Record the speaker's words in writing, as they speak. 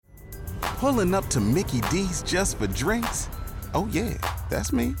Pulling up to Mickey D's just for drinks? Oh yeah,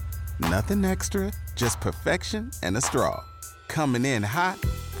 that's me. Nothing extra, just perfection and a straw. Coming in hot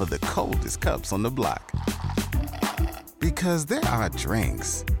for the coldest cups on the block. Because there are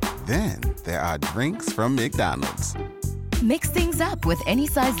drinks. Then there are drinks from McDonald's. Mix things up with any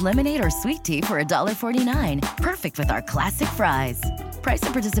size lemonade or sweet tea for $1.49. Perfect with our classic fries. Price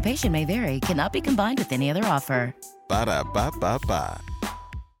and participation may vary. Cannot be combined with any other offer. Ba-da-ba-ba-ba.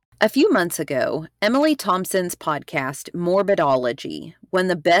 A few months ago, Emily Thompson's podcast, Morbidology, won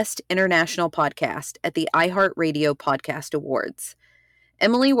the Best International Podcast at the iHeartRadio Podcast Awards.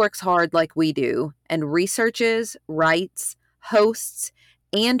 Emily works hard like we do and researches, writes, hosts,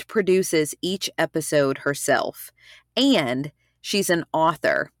 and produces each episode herself. And she's an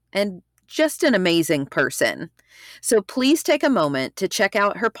author and just an amazing person. So please take a moment to check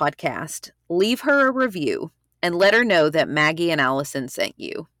out her podcast, leave her a review, and let her know that Maggie and Allison sent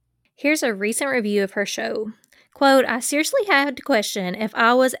you. Here's a recent review of her show. Quote, I seriously had to question if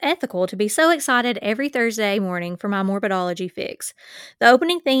I was ethical to be so excited every Thursday morning for my Morbidology fix. The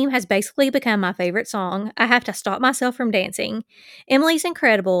opening theme has basically become my favorite song. I have to stop myself from dancing. Emily's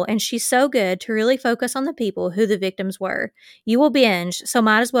incredible, and she's so good to really focus on the people who the victims were. You will binge, so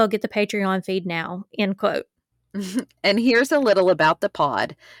might as well get the Patreon feed now. End quote. And here's a little about the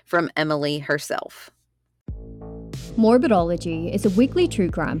pod from Emily herself. Morbidology is a weekly true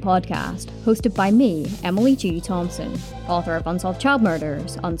crime podcast hosted by me, Emily G. Thompson, author of Unsolved Child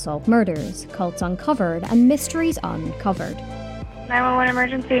Murders, Unsolved Murders, Cults Uncovered, and Mysteries Uncovered. 911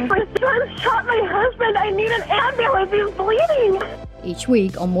 emergency. My son shot my husband. I need an ambulance. He's bleeding. Each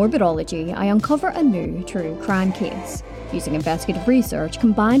week on Morbidology, I uncover a new true crime case using investigative research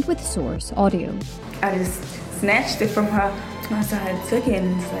combined with source audio. I just snatched it from her. Once I took it,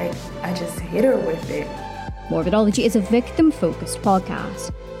 and it's like I just hit her with it. Morbidology is a victim-focused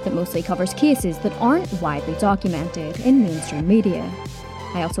podcast that mostly covers cases that aren't widely documented in mainstream media.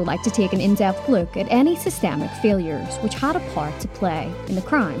 I also like to take an in-depth look at any systemic failures which had a part to play in the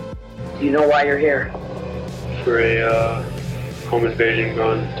crime. Do you know why you're here? For a home invasion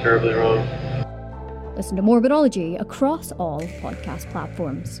gone terribly wrong. Listen to Morbidology across all podcast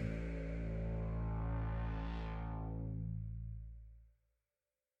platforms.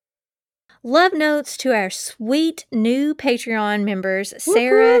 Love notes to our sweet new Patreon members,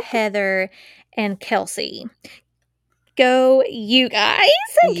 Sarah, Heather, and Kelsey. Go, you guys.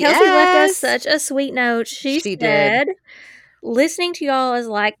 And Kelsey left us such a sweet note. She said, listening to y'all is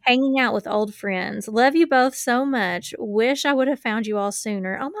like hanging out with old friends. Love you both so much. Wish I would have found you all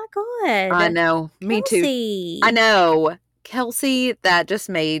sooner. Oh my God. I know. Me Kelsey. too. I know. Kelsey, that just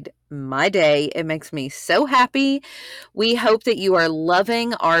made my day. It makes me so happy. We hope that you are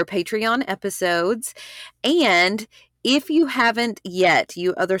loving our Patreon episodes. And if you haven't yet,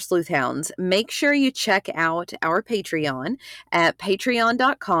 you other sleuth hounds, make sure you check out our Patreon at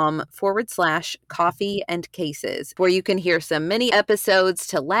patreon.com/coffee and cases, where you can hear some mini episodes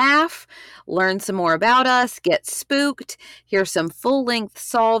to laugh, learn some more about us, get spooked, hear some full-length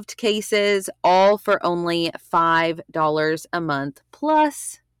solved cases, all for only $5 a month.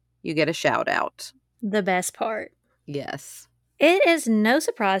 Plus, you get a shout out. The best part. Yes. It is no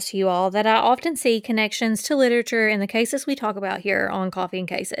surprise to you all that I often see connections to literature in the cases we talk about here on Coffee and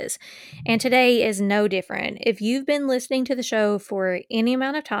Cases. And today is no different. If you've been listening to the show for any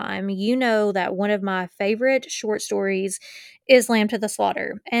amount of time, you know that one of my favorite short stories is Lamb to the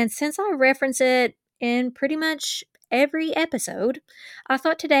Slaughter. And since I reference it in pretty much every episode, I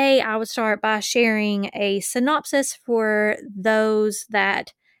thought today I would start by sharing a synopsis for those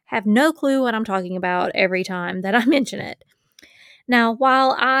that have no clue what I'm talking about every time that I mention it. Now,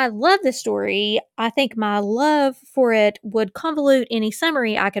 while I love this story, I think my love for it would convolute any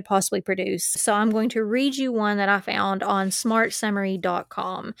summary I could possibly produce. So I'm going to read you one that I found on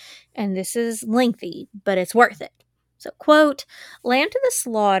smartsummary.com. And this is lengthy, but it's worth it. So, quote, Lamb to the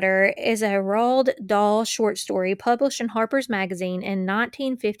Slaughter is a Roald Dahl short story published in Harper's Magazine in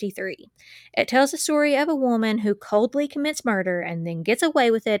 1953. It tells the story of a woman who coldly commits murder and then gets away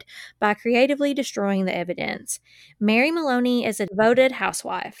with it by creatively destroying the evidence. Mary Maloney is a devoted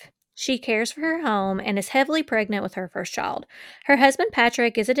housewife. She cares for her home and is heavily pregnant with her first child. Her husband,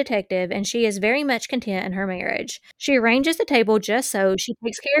 Patrick, is a detective, and she is very much content in her marriage. She arranges the table just so. She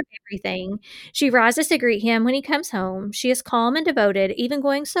takes care of everything. She rises to greet him when he comes home. She is calm and devoted, even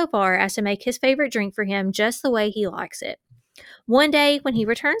going so far as to make his favorite drink for him just the way he likes it. One day, when he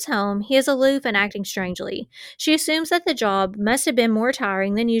returns home, he is aloof and acting strangely. She assumes that the job must have been more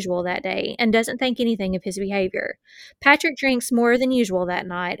tiring than usual that day and doesn't think anything of his behavior. Patrick drinks more than usual that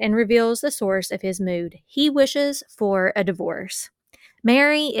night and reveals the source of his mood. He wishes for a divorce.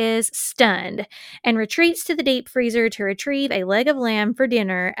 Mary is stunned and retreats to the deep freezer to retrieve a leg of lamb for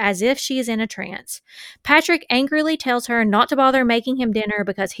dinner as if she is in a trance. Patrick angrily tells her not to bother making him dinner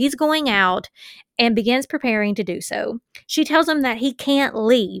because he's going out and begins preparing to do so. She tells him that he can't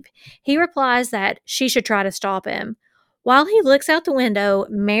leave. He replies that she should try to stop him. While he looks out the window,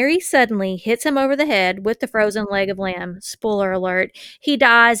 Mary suddenly hits him over the head with the frozen leg of lamb. Spoiler alert, he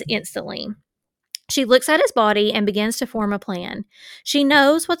dies instantly. She looks at his body and begins to form a plan. She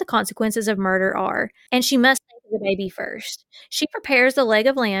knows what the consequences of murder are, and she must think of the baby first. She prepares the leg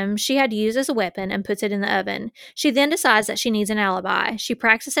of lamb she had used as a weapon and puts it in the oven. She then decides that she needs an alibi. She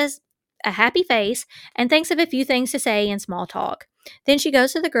practices a happy face and thinks of a few things to say in small talk. Then she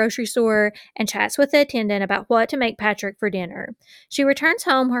goes to the grocery store and chats with the attendant about what to make Patrick for dinner. She returns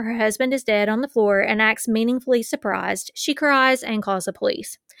home where her husband is dead on the floor and acts meaningfully surprised. She cries and calls the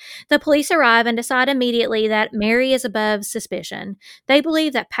police. The police arrive and decide immediately that Mary is above suspicion. They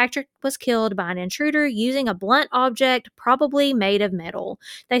believe that Patrick was killed by an intruder using a blunt object, probably made of metal.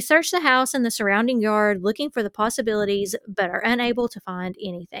 They search the house and the surrounding yard looking for the possibilities, but are unable to find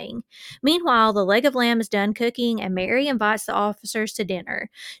anything. Meanwhile, the leg of lamb is done cooking, and Mary invites the officers to dinner.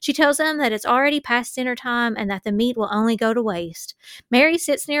 She tells them that it's already past dinner time and that the meat will only go to waste. Mary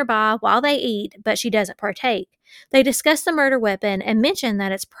sits nearby while they eat, but she doesn't partake. They discuss the murder weapon and mention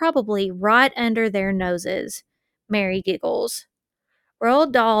that it's probably right under their noses. Mary giggles.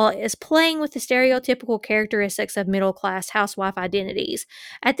 Roald Dahl is playing with the stereotypical characteristics of middle-class housewife identities.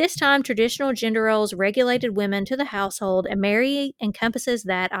 At this time, traditional gender roles regulated women to the household, and Mary encompasses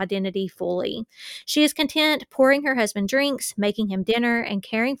that identity fully. She is content pouring her husband drinks, making him dinner, and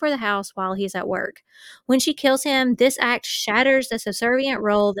caring for the house while he is at work. When she kills him, this act shatters the subservient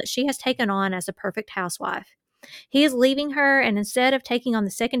role that she has taken on as a perfect housewife. He is leaving her, and instead of taking on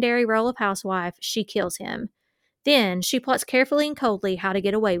the secondary role of housewife, she kills him. Then she plots carefully and coldly how to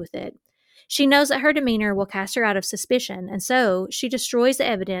get away with it. She knows that her demeanor will cast her out of suspicion, and so she destroys the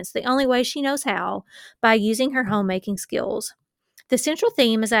evidence the only way she knows how, by using her homemaking skills. The central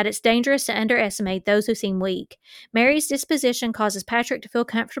theme is that it's dangerous to underestimate those who seem weak. Mary's disposition causes Patrick to feel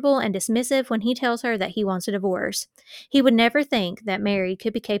comfortable and dismissive when he tells her that he wants a divorce. He would never think that Mary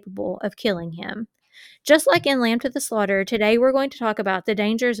could be capable of killing him. Just like in Lamb to the Slaughter, today we're going to talk about the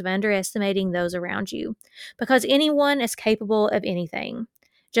dangers of underestimating those around you, because anyone is capable of anything.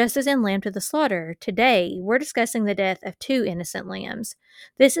 Just as in Lamb to the Slaughter, today we're discussing the death of 2 innocent lambs.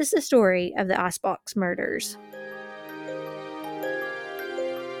 This is the story of the Icebox murders.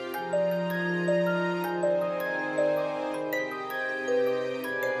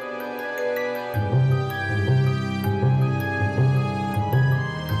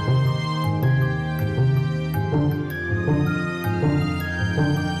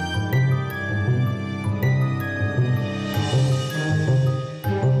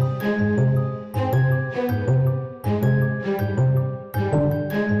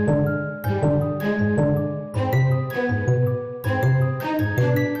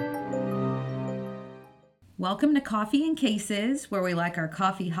 Welcome to Coffee in Cases, where we like our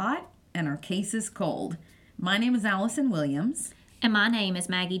coffee hot and our cases cold. My name is Allison Williams. And my name is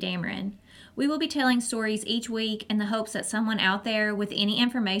Maggie Dameron. We will be telling stories each week in the hopes that someone out there with any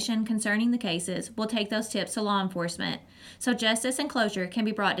information concerning the cases will take those tips to law enforcement, so justice and closure can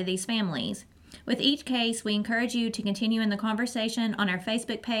be brought to these families. With each case, we encourage you to continue in the conversation on our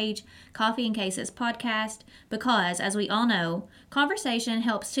Facebook page, Coffee and Cases Podcast, because, as we all know, conversation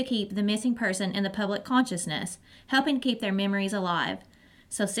helps to keep the missing person in the public consciousness, helping to keep their memories alive.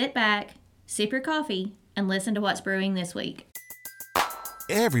 So sit back, sip your coffee, and listen to what's brewing this week.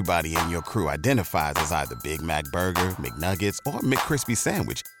 Everybody in your crew identifies as either Big Mac Burger, McNuggets, or McCrispy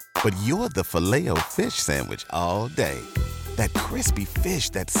Sandwich, but you're the Filet-O-Fish Sandwich all day. That crispy fish,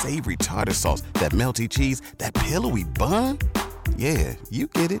 that savory tartar sauce, that melty cheese, that pillowy bun. Yeah, you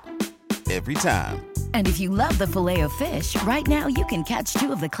get it. Every time. And if you love the Filet-O-Fish, right now you can catch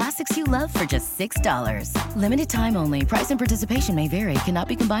 2 of the classics you love for just $6. Limited time only. Price and participation may vary. Cannot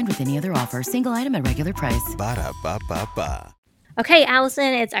be combined with any other offer. Single item at regular price. Ba-da-ba-ba-ba. Okay,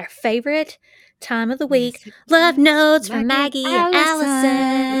 Allison, it's our favorite time of the week. Love notes from Maggie and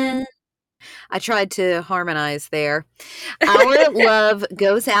Allison. I tried to harmonize there. Our love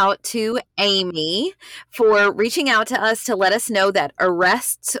goes out to Amy for reaching out to us to let us know that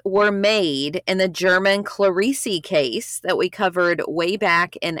arrests were made in the German Clarice case that we covered way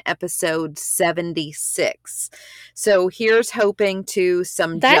back in episode 76. So here's hoping to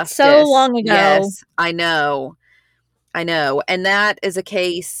some That's justice. so long ago. Yes, I know. And that is a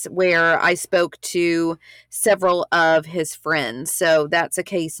case where I spoke to several of his friends. So that's a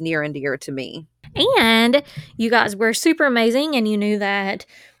case near and dear to me. And you guys were super amazing, and you knew that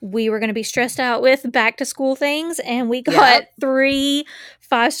we were going to be stressed out with back to school things, and we got 3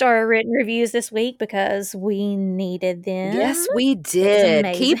 5-star written reviews this week because we needed them. Yes, we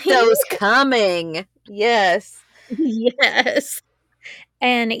did. Keep those coming. Yes. Yes.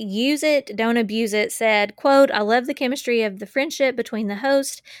 And Use It, Don't Abuse It said, quote, I love the chemistry of the friendship between the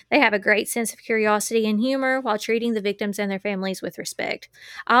hosts. They have a great sense of curiosity and humor while treating the victims and their families with respect.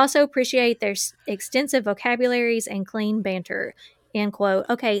 I also appreciate their extensive vocabularies and clean banter, end quote.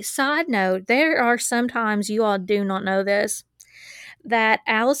 Okay, side note, there are some times, you all do not know this, that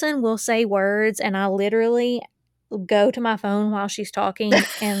Allison will say words and I literally go to my phone while she's talking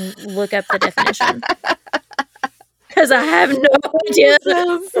and look up the definition. Because I have no idea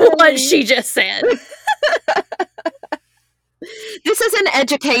what she just said. This is an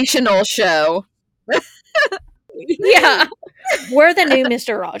educational show. Yeah. We're the new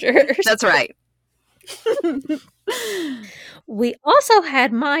Mr. Rogers. That's right. We also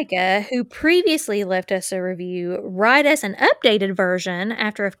had Micah, who previously left us a review, write us an updated version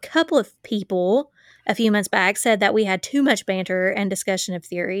after a couple of people a few months back said that we had too much banter and discussion of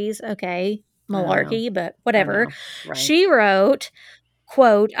theories. Okay. Malarkey, but whatever. Right. She wrote,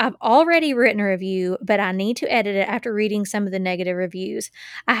 quote, I've already written a review, but I need to edit it after reading some of the negative reviews.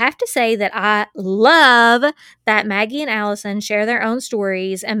 I have to say that I love that Maggie and Allison share their own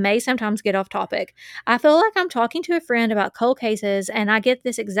stories and may sometimes get off topic. I feel like I'm talking to a friend about cold cases, and I get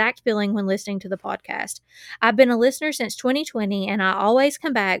this exact feeling when listening to the podcast. I've been a listener since 2020, and I always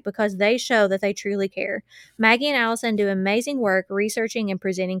come back because they show that they truly care. Maggie and Allison do amazing work researching and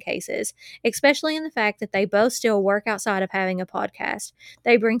presenting cases, especially in the fact that they both still work outside of having a podcast.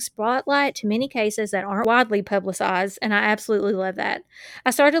 They bring spotlight to many cases that aren't widely publicized, and I absolutely love that. I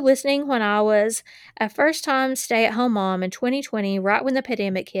started listening when I was a first-time stay-at-home mom in 2020, right when the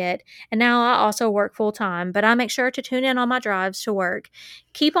pandemic hit, and now I also work full-time, but I make sure to tune in on my drives to work.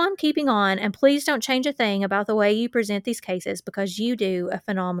 Keep on keeping on, and please don't change a thing about the way you present these cases because you do a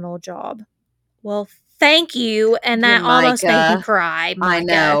phenomenal job. Well, thank you, and that almost made me cry, Micah. I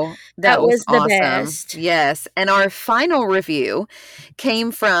know. That was the best. Yes. And our final review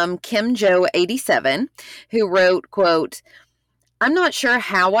came from Kim Joe 87, who wrote, quote, I'm not sure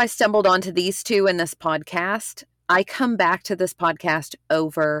how I stumbled onto these two in this podcast. I come back to this podcast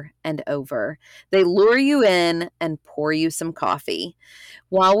over and over. They lure you in and pour you some coffee.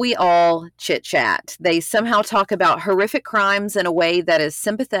 While we all chit-chat, they somehow talk about horrific crimes in a way that is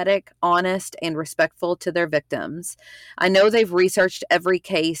sympathetic, honest, and respectful to their victims. I know they've researched every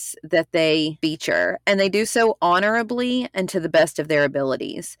case that they feature, and they do so honorably and to the best of their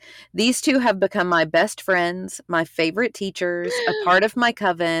abilities. These two have become my best friends, my favorite teachers, a part of my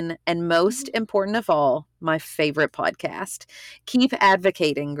coven, and most important of all, my favorite podcast. Keep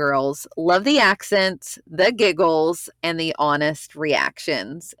advocating, girls. Love the accents, the giggles, and the honest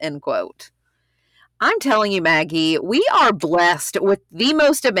reactions, end quote. I'm telling you, Maggie, we are blessed with the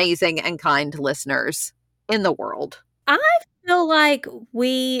most amazing and kind listeners in the world. I feel like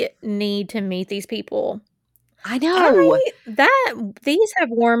we need to meet these people. I know. These have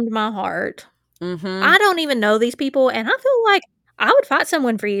warmed my heart. Mm-hmm. I don't even know these people, and I feel like I would fight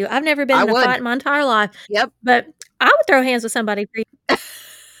someone for you. I've never been in a fight in my entire life. Yep. But I would throw hands with somebody for you.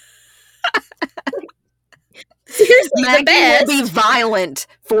 Seriously, Maggie the best. will be violent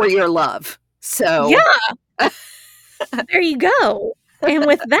for your love. So yeah. There you go. And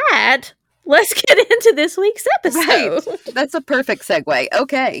with that, let's get into this week's episode. Right. That's a perfect segue.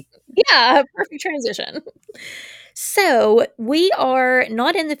 Okay. Yeah, perfect transition. So we are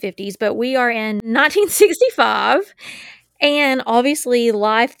not in the 50s, but we are in 1965. And obviously,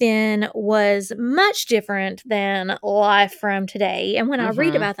 life then was much different than life from today. And when I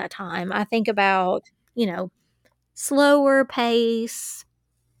read about that time, I think about, slower pace.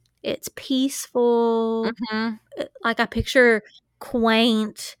 It's peaceful. Like I picture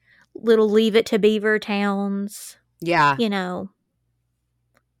quaint little Leave It to Beaver towns. Yeah. That's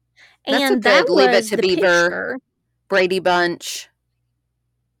and that Leave It to Beaver, picture. Brady Bunch.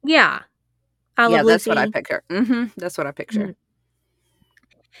 Yeah. I love that's Lucy. what I picture. That's what I picture.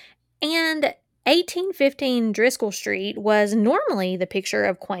 And 1815 Driscoll Street was normally the picture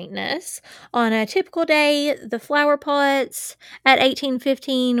of quaintness. On a typical day, the flower pots at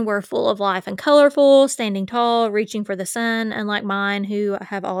 1815 were full of life and colorful, standing tall, reaching for the sun, unlike mine, who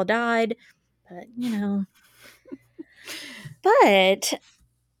have all died. But, But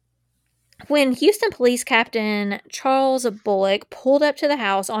when Houston Police Captain Charles Bullock pulled up to the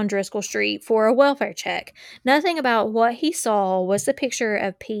house on Driscoll Street for a welfare check, nothing about what he saw was the picture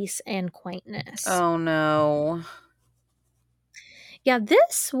of peace and quaintness. Oh, no. Yeah,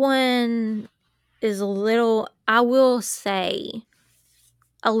 this one is a little, I will say,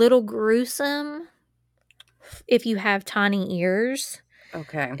 a little gruesome if you have tiny ears.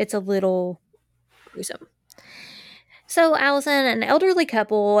 Okay. It's a little gruesome. So, Allison, an elderly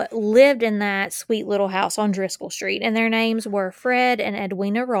couple lived in that sweet little house on Driscoll Street, and their names were Fred and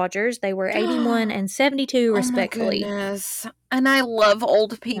Edwina Rogers. They were 81 and 72, respectfully. Oh, my goodness. And I love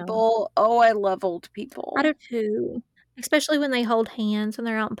old people. Oh, I love old people. I do too. Especially when they hold hands when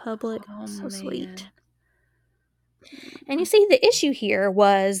they're out in public. Oh, So man. sweet. And you see, the issue here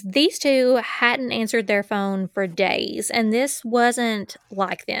was these two hadn't answered their phone for days, and this wasn't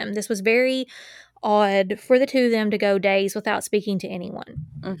like them. This was very odd for the two of them to go days without speaking to anyone.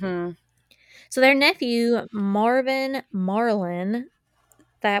 Mm-hmm. So their nephew, Marlin,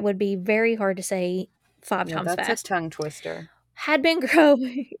 that would be very hard to say 5 times that's fast. a tongue twister. Had been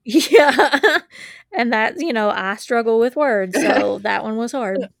growing. Yeah. And that, I struggle with words, so that one was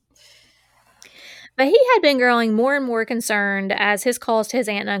hard. But he had been growing more and more concerned as his calls to his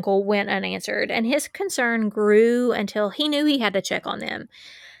aunt and uncle went unanswered, and his concern grew until he knew he had to check on them.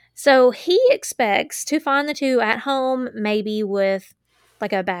 So he expects to find the two at home, maybe with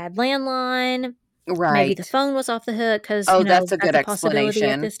like a bad landline. Right. Maybe the phone was off the hook because, that's a good possibility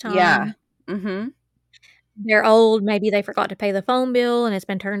at this time. Yeah. Mm-hmm. They're old. Maybe they forgot to pay the phone bill and it's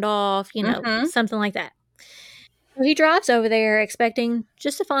been turned off, Mm-hmm. something like that. So he drives over there expecting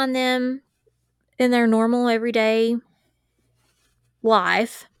just to find them in their normal everyday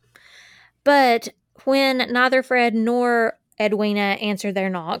life. But when neither Fred nor Edwina answered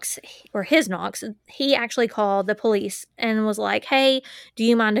their knocks, or his knocks, he actually called the police and was like, hey, do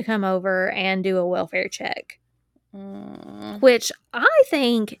you mind to come over and do a welfare check? Which I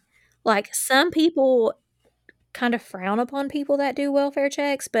think, like, some people kind of frown upon people that do welfare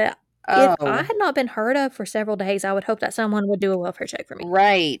checks, but if I had not been heard of for several days, I would hope that someone would do a welfare check for me.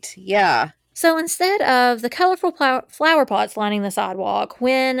 Right, yeah. So instead of the colorful flower pots lining the sidewalk,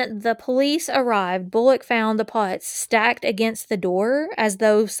 when the police arrived, Bullock found the pots stacked against the door as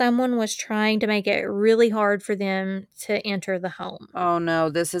though someone was trying to make it really hard for them to enter the home. Oh no,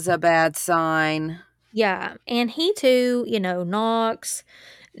 this is a bad sign. Yeah, and he too, knocks,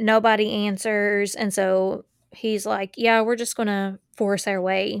 nobody answers, and so he's like, yeah, we're just going to force our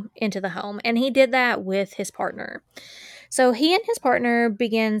way into the home. And he did that with his partner. So he and his partner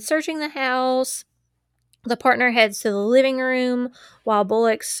begin searching the house. The partner heads to the living room while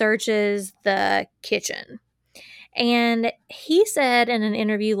Bullock searches the kitchen. And he said in an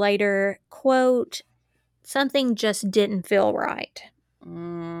interview later, quote, something just didn't feel right.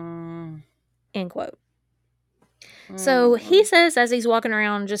 End quote. So he says as he's walking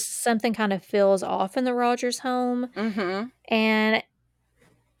around, just something kind of feels off in the Rogers home. Mm-hmm. And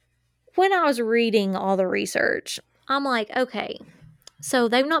when I was reading all the research, I'm like, okay, so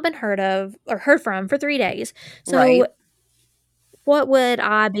they've not been heard of or heard from for 3 days. So what would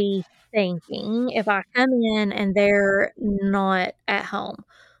I be thinking if I come in and they're not at home?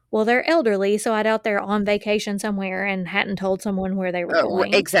 Well, they're elderly, so I doubt they're on vacation somewhere and hadn't told someone where they were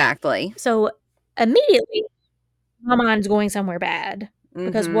going. Exactly. So immediately, my mind's going somewhere bad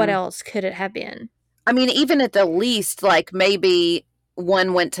because what else could it have been? I mean, even at the least, like maybe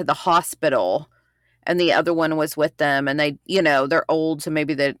one went to the hospital and the other one was with them and they, they're old. So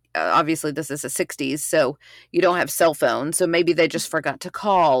maybe they, obviously this is the 60s, so you don't have cell phones. So maybe they just forgot to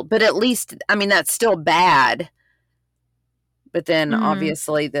call. But at least, I mean, that's still bad. But then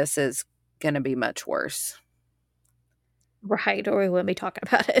obviously this is going to be much worse. Right, or we wouldn't be talking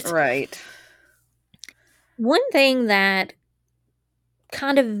about it. Right. One thing that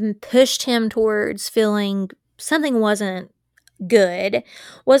kind of pushed him towards feeling something wasn't good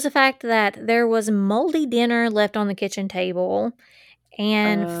was the fact that there was moldy dinner left on the kitchen table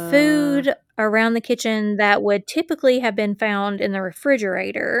and food around the kitchen that would typically have been found in the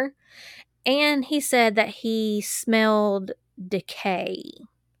refrigerator. And he said that he smelled decay.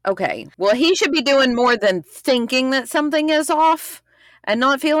 Okay. Well, he should be doing more than thinking that something is off and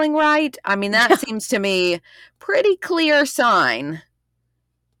not feeling right. I mean, that seems to me pretty clear sign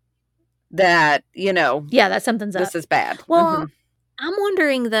that, that something's up. This is bad. Well, I'm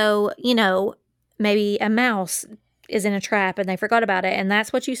wondering though, maybe a mouse is in a trap and they forgot about it and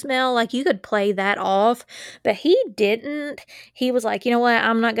that's what you smell. Like you could play that off, but he didn't. He was like, you know what?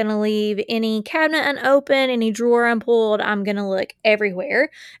 I'm not going to leave any cabinet unopened, any drawer unpulled. I'm going to look everywhere.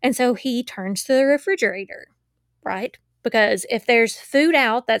 And so he turns to the refrigerator, right? Because if there's food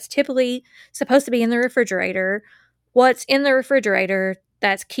out that's typically supposed to be in the refrigerator, what's in the refrigerator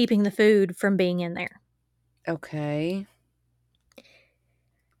that's keeping the food from being in there? Okay.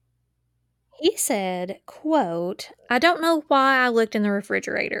 He said, quote, "I don't know why I looked in the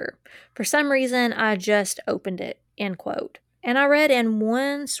refrigerator. For some reason, I just opened it," end quote. And I read in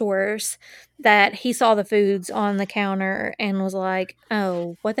one source that he saw the foods on the counter and was like,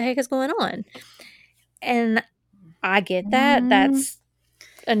 "Oh, what the heck is going on?" And I get that. That's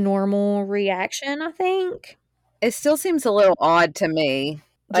a normal reaction, I think. It still seems a little odd to me.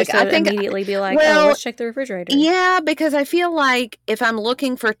 Just I to think, immediately be like, "Oh, well, let's check the refrigerator." yeah, because I feel like if I'm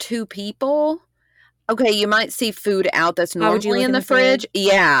looking for two people, okay, you might see food out that's Why would you normally look in in the the fridge? fridge.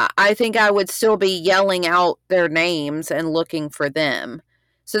 Yeah, I think I would still be yelling out their names and looking for them.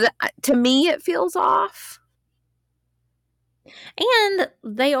 So that to me, it feels off. And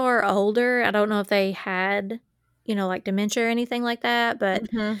they are older. I don't know if they had, like dementia or anything like that, but,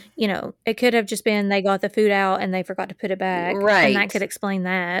 it could have just been they got the food out and they forgot to put it back, and that Right. could explain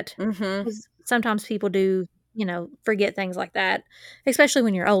that. Mm-hmm. 'Cause sometimes people do, forget things like that, especially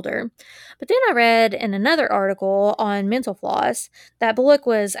when you're older. But then I read in another article on mental floss that Bullock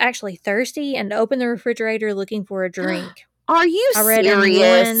was actually thirsty and opened the refrigerator looking for a drink. Are you I read in one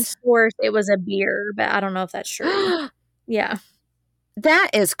serious? source it was a beer, but I don't know if that's true. Yeah. That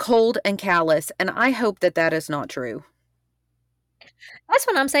is cold and callous, and I hope that that is not true. That's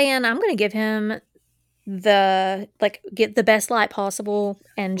what I'm saying. I'm gonna give him get the best light possible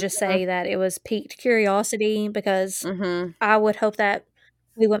and just say that it was piqued curiosity because Mm-hmm. I would hope that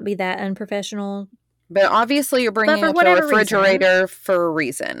we wouldn't be that unprofessional. But obviously, you're But bringing for up the whatever reason, refrigerator for a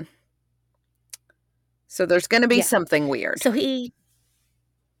reason. So there's going to be yeah. something weird. So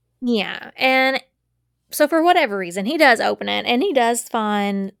and so for whatever reason, he does open it and he does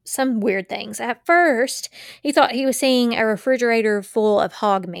find some weird things. At first, he thought he was seeing a refrigerator full of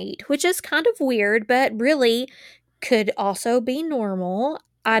hog meat, which is kind of weird, but really could also be normal.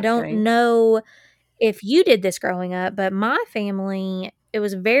 I don't Okay. know if you did this growing up, but my family, it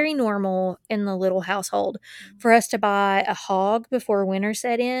was very normal in the little household for us to buy a hog before winter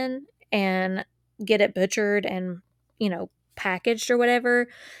set in and get it butchered and, packaged or whatever.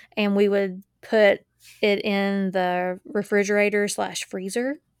 And we would put it in the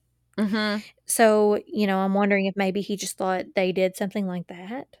refrigerator/freezer. Mm-hmm. So, I'm wondering if maybe he just thought they did something like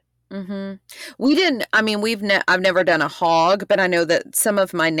that. Mm-hmm. We didn't, I mean, I've never done a hog, but I know that some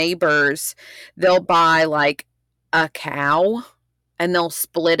of my neighbors, they'll buy like a cow and they'll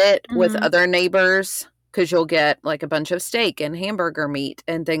split it with Mhm. other neighbors because you'll get like a bunch of steak and hamburger meat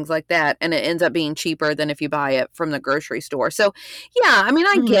and things like that. And it ends up being cheaper than if you buy it from the grocery store. So, yeah, I mean,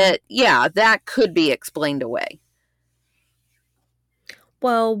 Mhm. that could be explained away.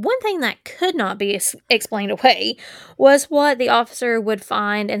 Well, one thing that could not be explained away was what the officer would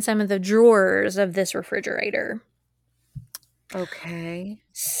find in some of the drawers of this refrigerator. Okay.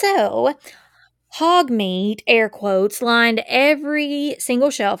 So, hog meat, air quotes, lined every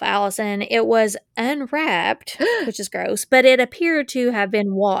single shelf, Allison. It was unwrapped, which is gross, but it appeared to have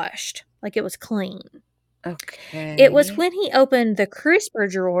been washed, like it was clean. It was Okay. when he opened the crisper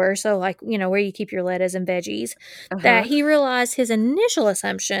drawer, so where you keep your lettuce and veggies, Uh-huh. that he realized his initial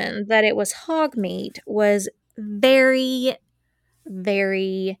assumption that it was hog meat was very,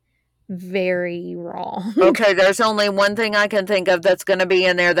 very, very wrong. Okay, there's only one thing I can think of that's going to be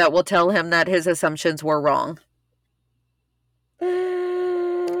in there that will tell him that his assumptions were wrong.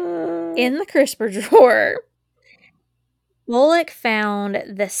 In the crisper drawer, Bullock found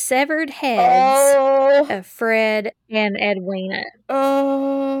the severed heads of Fred and Edwina.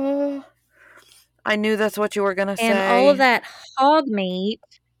 Oh, I knew that's what you were going to And all of say. that hog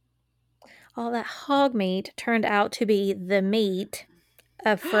meat turned out to be the meat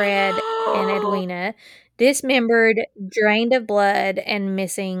of Fred and Edwina, dismembered, drained of blood, and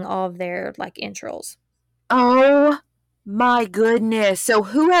missing all of their entrails. Oh my goodness. So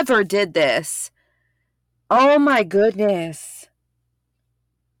whoever did this, oh my goodness.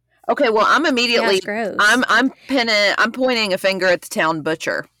 Okay, well, I'm Yeah, immediately it's gross. I'm pointing a finger at the town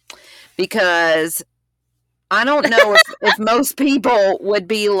butcher because I don't know if most people would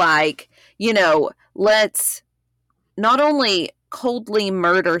be like, let's not only coldly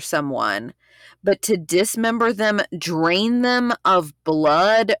murder someone, but to dismember them, drain them of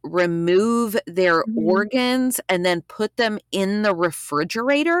blood, remove their organs, and then put them in the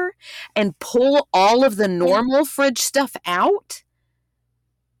refrigerator and pull all of the Yeah. normal fridge stuff out?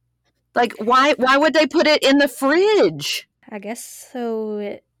 Like, why would they put it in the fridge? I guess so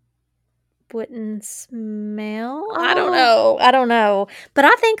it wouldn't smell. I don't Oh. know. But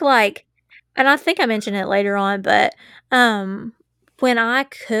I think and I think I mentioned it later on, but when I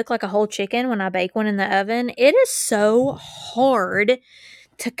cook a whole chicken, when I bake one in the oven, it is so hard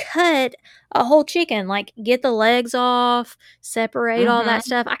to cut a whole chicken, like get the legs off, separate all that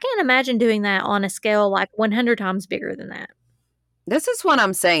stuff. I can't imagine doing that on a scale like 100 times bigger than that. This is what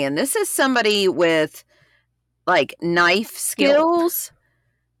I'm saying. This is somebody with like knife skills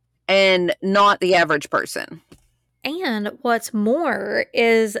and not the average person. And what's more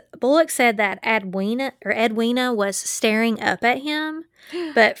is Bullock said that Edwina was staring up at him,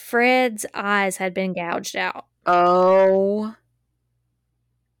 but Fred's eyes had been gouged out. Oh.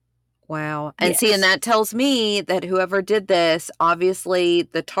 Wow. And Yes. see, and that tells me that whoever did this, obviously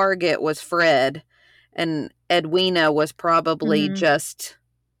the target was Fred, and Edwina was probably just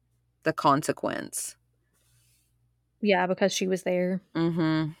the consequence. Yeah, because she was there.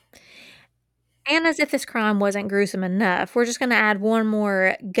 Mm-hmm. And as if this crime wasn't gruesome enough, we're just going to add one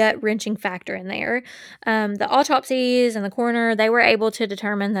more gut-wrenching factor in there. The autopsies and the coroner, they were able to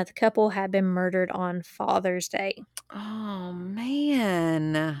determine that the couple had been murdered on Father's Day. Oh,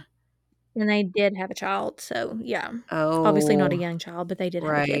 man. And they did have a child, so yeah. Oh. Obviously not a young child, but they did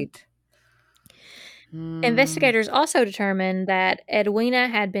have a kid. Right. Investigators also determined that Edwina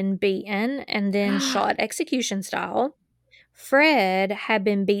had been beaten and then shot execution style. Fred had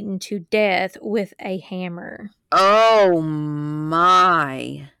been beaten to death with a hammer. Oh,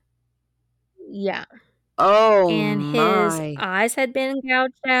 my. Yeah. Oh, and my. his eyes had been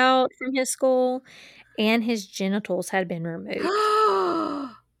gouged out from his skull, and his genitals had been removed.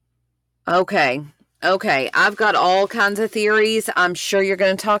 Okay. I've got all kinds of theories. I'm sure you're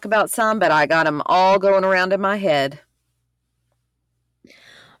going to talk about some, but I got them all going around in my head.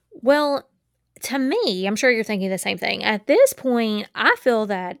 Well, to me, I'm sure you're thinking the same thing. At this point, I feel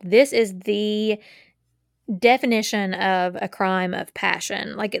that this is the definition of a crime of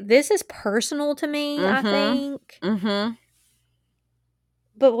passion. Like, this is personal to me, I think. Mm-hmm.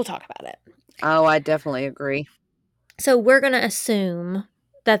 But we'll talk about it. Oh, I definitely agree. So we're going to assume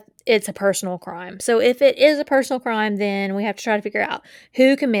that it's a personal crime. So if it is a personal crime, then we have to try to figure out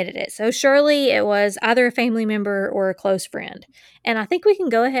who committed it. So surely it was either a family member or a close friend. And I think we can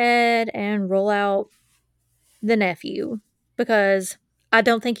go ahead and rule out the nephew, because I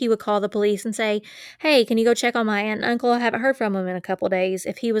don't think he would call the police and say, hey, can you go check on my aunt and uncle? I haven't heard from them in a couple days,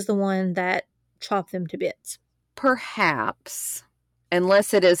 if he was the one that chopped them to bits. Perhaps,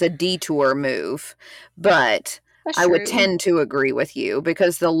 unless it is a detour move. But That's I would true. tend to agree with you,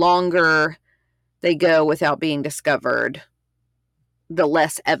 because the longer they go without being discovered, the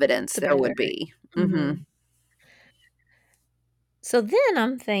less evidence there would be. Mm-hmm. So then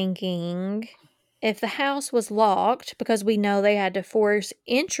I'm thinking, if the house was locked, because we know they had to force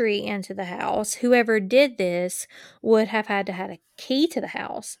entry into the house, whoever did this would have had to have a key to the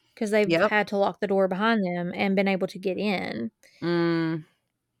house, because they've had to lock the door behind them and been able to get in.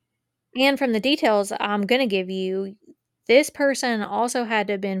 And from the details I'm going to give you, this person also had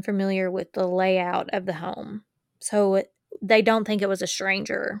to have been familiar with the layout of the home. So they don't think it was a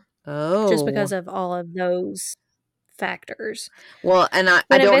stranger. Oh. Just because of all of those factors. Well, and I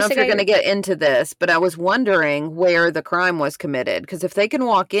don't know if you're going to get into this, but I was wondering where the crime was committed. Because if they can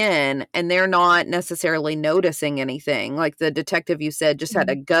walk in and they're not necessarily noticing anything, like the detective you said just had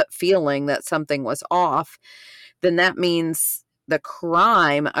a gut feeling that something was off, then that means the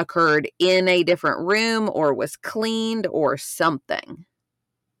crime occurred in a different room or was cleaned or something.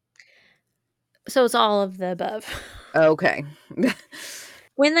 So it's all of the above. Okay.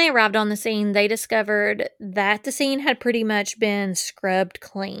 When they arrived on the scene, they discovered that the scene had pretty much been scrubbed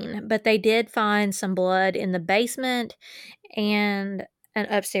clean, but they did find some blood in the basement and an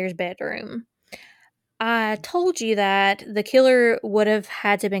upstairs bedroom. I told you that the killer would have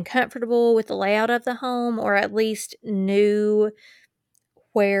had to have been comfortable with the layout of the home, or at least knew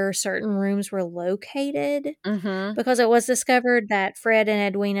where certain rooms were located, because it was discovered that Fred and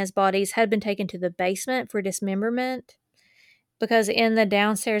Edwina's bodies had been taken to the basement for dismemberment, because in the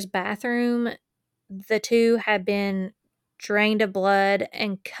downstairs bathroom, the two had been drained of blood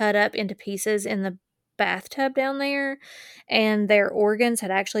and cut up into pieces in the bathtub down there, and their organs had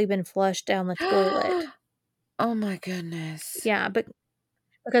actually been flushed down the toilet. Oh my goodness. Yeah, but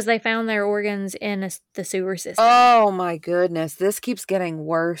because they found their organs in the sewer system. Oh my goodness. This keeps getting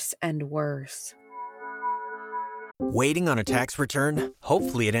worse and worse. Waiting on a tax return?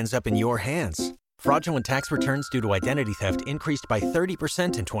 Hopefully it ends up in your hands. Fraudulent tax returns due to identity theft increased by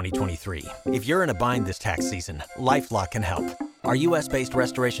 30% in 2023. If you're in a bind this tax season, LifeLock can help. Our U.S.-based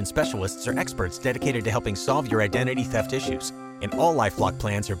restoration specialists are experts dedicated to helping solve your identity theft issues. And all LifeLock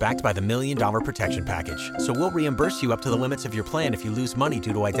plans are backed by the $1 Million Protection Package. So we'll reimburse you up to the limits of your plan if you lose money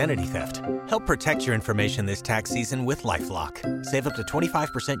due to identity theft. Help protect your information this tax season with LifeLock. Save up to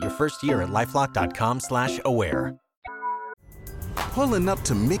 25% your first year at LifeLock.com/aware. Pulling up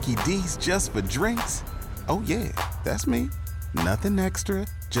to Mickey D's just for drinks? Oh yeah, that's me. Nothing extra,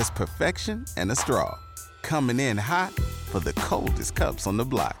 just perfection and a straw. Coming in hot for the coldest cups on the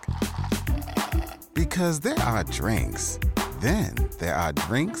block. Because there are drinks. Then there are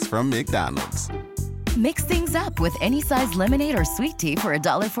drinks from McDonald's. Mix things up with any size lemonade or sweet tea for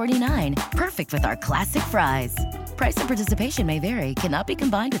 $1.49. Perfect with our classic fries. Price and participation may vary. Cannot be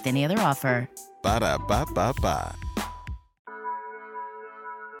combined with any other offer. Ba-da-ba-ba-ba.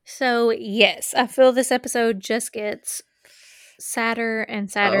 So, yes, I feel this episode just gets sadder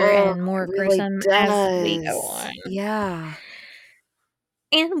and sadder Oh, and more it really gruesome as we go does. on. Yeah.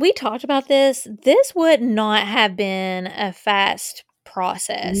 And we talked about this. This would not have been a fast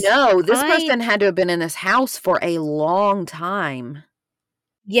process. No, this person had to have been in this house for a long time.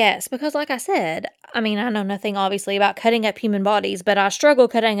 Yes, because like I said, I mean, I know nothing obviously about cutting up human bodies, but I struggle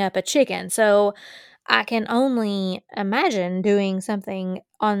cutting up a chicken. So I can only imagine doing something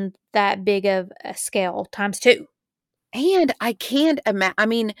on that big of a scale times 2. And I can't imagine, I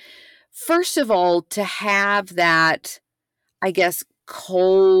mean, first of all, to have that, I guess,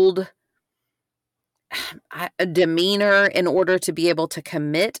 cold demeanor in order to be able to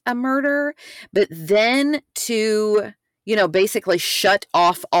commit a murder, but then to, basically shut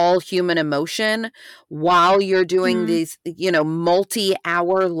off all human emotion while you're doing these,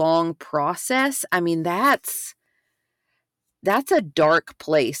 multi-hour long process. I mean, that's a dark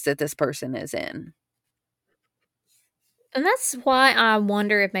place that this person is in. And that's why I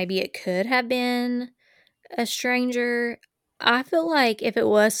wonder if maybe it could have been a stranger. I feel like if it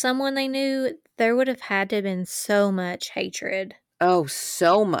was someone they knew, there would have had to have been so much hatred. Oh,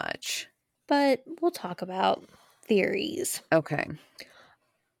 so much. But we'll talk about theories. Okay.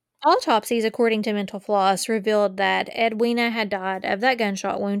 Autopsies, according to Mental Floss, revealed that Edwina had died of that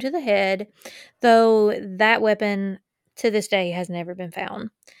gunshot wound to the head, though that weapon to this day has never been found.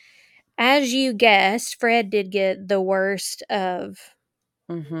 As you guessed, Fred did get the worst of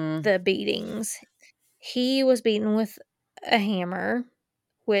the beatings. He was beaten with a hammer,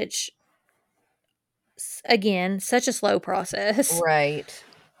 which, again, such a slow process. Right.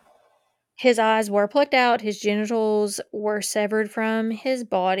 His eyes were plucked out, his genitals were severed from his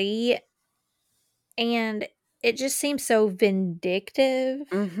body, and it just seems so vindictive.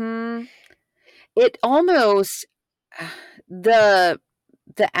 It almost the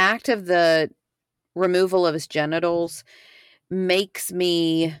act of the removal of his genitals makes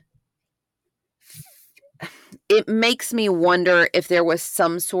me wonder if there was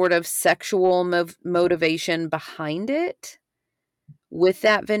some sort of sexual motivation behind it with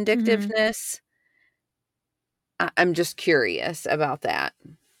that vindictiveness. I'm just curious about that.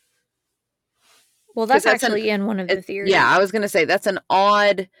 Well, that's actually in one of the theories. Yeah, I was going to say that's an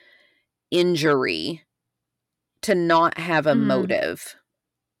odd injury to not have a motive.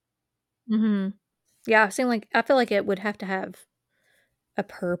 Yeah, I feel like it would have to have a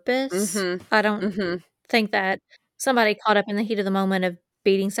purpose. I don't think that somebody caught up in the heat of the moment of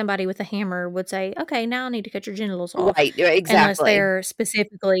beating somebody with a hammer would say, "Okay, now I need to cut your genitals off." Right, Unless exactly. they're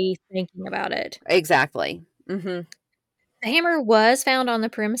specifically thinking about it. Exactly. The hammer was found on the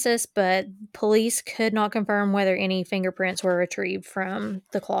premises, but police could not confirm whether any fingerprints were retrieved from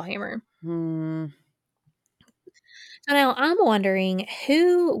the claw hammer. So now I'm wondering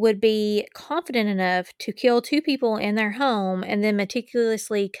who would be confident enough to kill 2 people in their home and then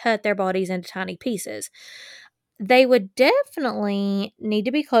meticulously cut their bodies into tiny pieces. They would definitely need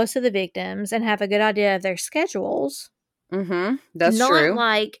to be close to the victims and have a good idea of their schedules. That's Not true.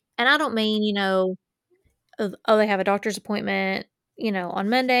 like, and I don't mean, they have a doctor's appointment, on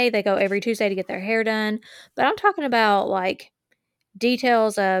Monday, they go every Tuesday to get their hair done. But I'm talking about like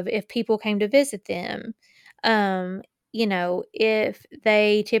details of if people came to visit them, if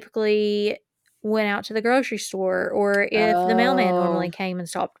they typically went out to the grocery store or if the mailman normally came and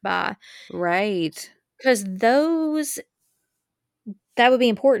stopped by. Right. Because that would be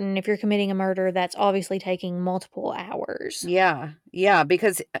important if you're committing a murder that's obviously taking multiple hours. Yeah. Yeah,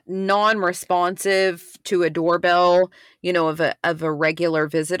 because non-responsive to a doorbell, of a regular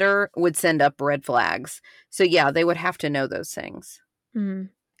visitor would send up red flags. So yeah, they would have to know those things. And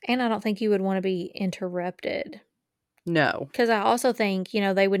I don't think you would want to be interrupted. No. Because I also think,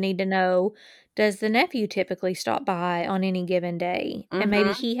 they would need to know, does the nephew typically stop by on any given day? And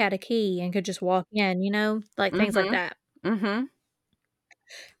maybe he had a key and could just walk in, things like that.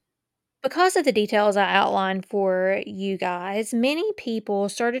 Because of the details I outlined for you guys, many people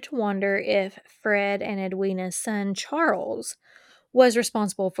started to wonder if Fred and Edwina's son, Charles, was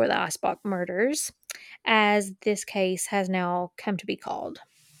responsible for the Icebox murders, as this case has now come to be called.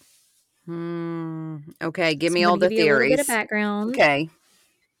 Okay, give So me I'm all going to the give you a little bit of theories. background. Okay.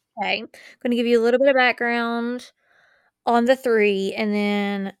 Okay. I'm going to give you a little bit of background on the three and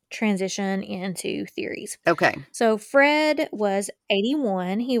then transition into theories. Okay. So Fred was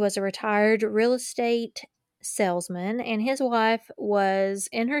 81. He was a retired real estate salesman, and his wife was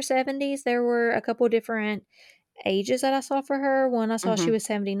in her 70s. There were a couple different ages that I saw for her. One I saw she was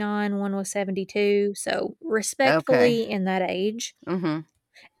 79, one was 72. So Okay. respectfully in that age. Mm-hmm.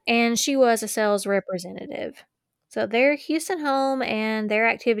 And she was a sales representative. So their Houston home and their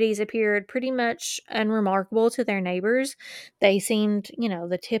activities appeared pretty much unremarkable to their neighbors. They seemed,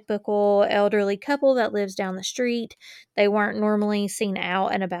 the typical elderly couple that lives down the street. They weren't normally seen out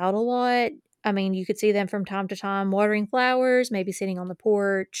and about a lot. I mean, you could see them from time to time watering flowers, maybe sitting on the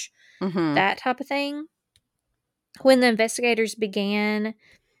porch, that type of thing. When the investigators began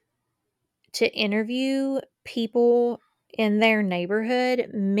to interview people in their neighborhood,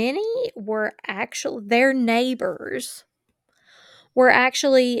 their neighbors were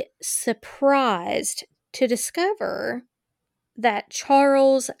actually surprised to discover that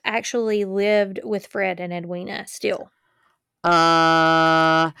Charles actually lived with Fred and Edwina still.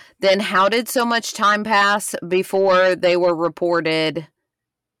 Then how did so much time pass before they were reported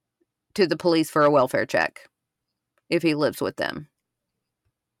to the police for a welfare check if he lives with them?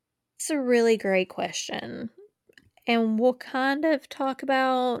 It's a really great question. And we'll kind of talk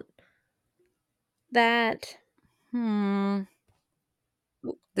about that This in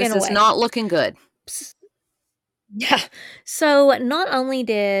a is way. not looking good. Yeah. So not only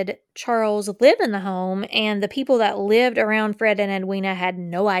did Charles live in the home and the people that lived around Fred and Edwina had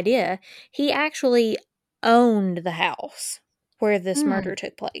no idea, he actually owned the house where this murder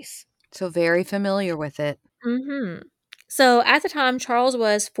took place. So very familiar with it. Mm-hmm. So at the time, Charles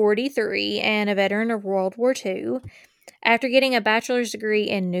was 43 and a veteran of World War II. After getting a bachelor's degree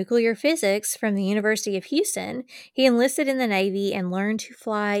in nuclear physics from the University of Houston, he enlisted in the Navy and learned to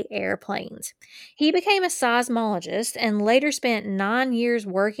fly airplanes. He became a seismologist and later spent 9 years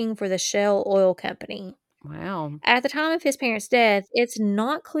working for the Shell Oil Company. Wow. At the time of his parents' death, it's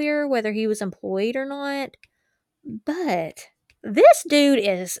not clear whether he was employed or not, but this dude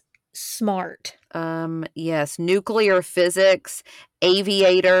is smart. Yes, nuclear physics,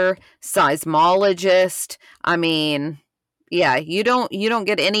 aviator, seismologist. I mean, yeah, you don't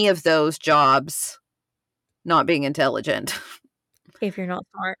get any of those jobs not being intelligent. If you're not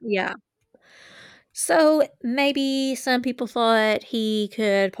smart, yeah. So maybe some people thought he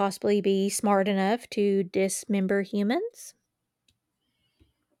could possibly be smart enough to dismember humans.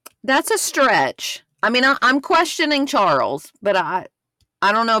 That's a stretch. I mean, I'm questioning Charles, but I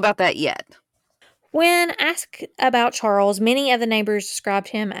don't know about that yet. When asked about Charles, many of the neighbors described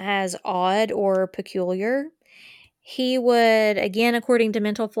him as odd or peculiar. He would, again, according to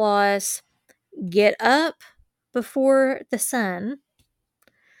Mental Floss, get up before the sun,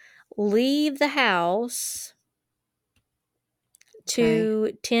 leave the house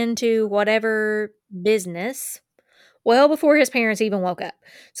to tend to whatever business well before his parents even woke up.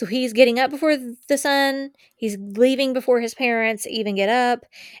 So he's getting up before the sun, he's leaving before his parents even get up,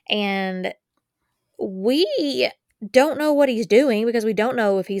 and we don't know what he's doing because we don't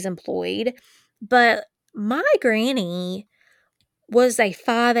know if he's employed. But my granny was a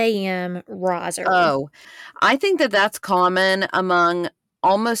 5 a.m. riser. Oh, I think that that's common among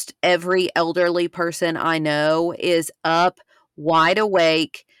almost every elderly person I know is up, wide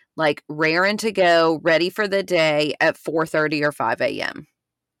awake, like raring to go, ready for the day at 4:30 or 5 a.m.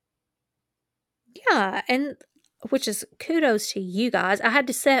 Yeah, and which is kudos to you guys. I had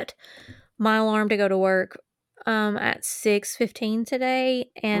to set my alarm to go to work at 6:15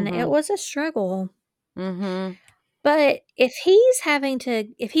 today, and it was a struggle. But if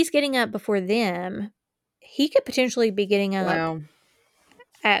he's getting up before them, he could potentially be getting up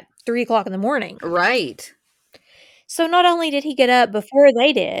at 3 o'clock in the morning. Right. So not only did he get up before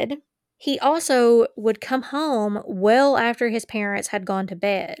they did, he also would come home well after his parents had gone to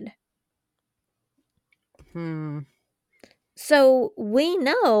bed. So we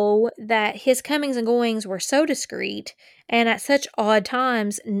know that his comings and goings were so discreet and at such odd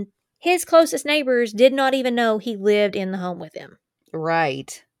times, his closest neighbors did not even know he lived in the home with him.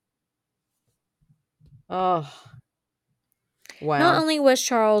 Right. Oh. Wow. Not only was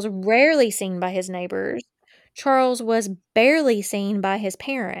Charles rarely seen by his neighbors, Charles was barely seen by his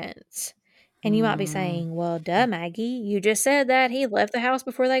parents. And you might be saying, well, duh, Maggie, you just said that he left the house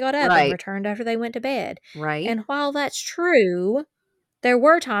before they got up and returned after they went to bed. Right. And while that's true, there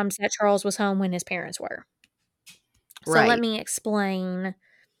were times that Charles was home when his parents were. So let me explain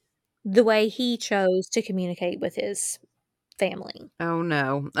the way he chose to communicate with his family. Oh,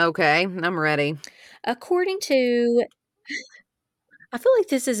 no. Okay, I'm ready. According to... I feel like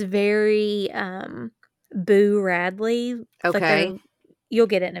this is very Boo Radley. Okay. You'll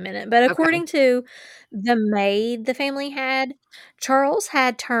get it in a minute. But Okay. according to the maid the family had, Charles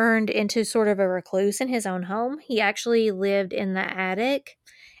had turned into sort of a recluse in his own home. He actually lived in the attic.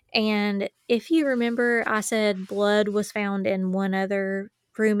 And if you remember, I said blood was found in one other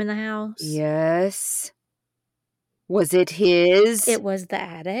room in the house. Yes. Was it his? It was the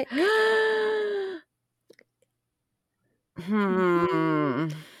attic.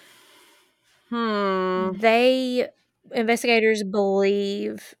 Investigators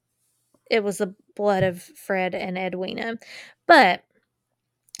believe it was the blood of Fred and Edwina. But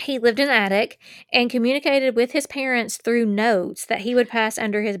he lived in the attic and communicated with his parents through notes that he would pass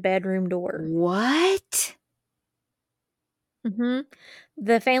under his bedroom door. What? Mm-hmm.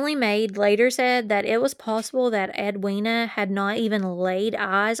 The family maid later said that it was possible that Edwina had not even laid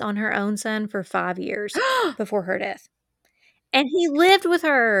eyes on her own son for 5 years before her death. And he lived with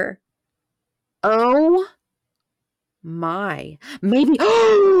her. Oh my. Maybe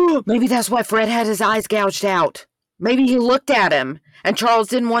maybe that's why Fred had his eyes gouged out. Maybe he looked at him and Charles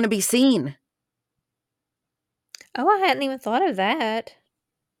didn't want to be seen. Oh, I hadn't even thought of that.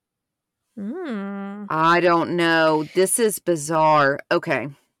 I don't know. This is bizarre. Okay.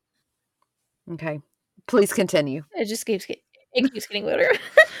 Please continue. It keeps getting weirder.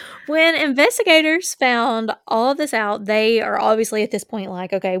 When investigators found all of this out, they are obviously at this point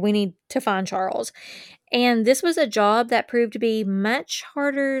like, okay, we need to find Charles. And this was a job that proved to be much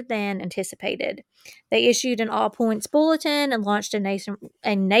harder than anticipated. They issued an all-points bulletin and launched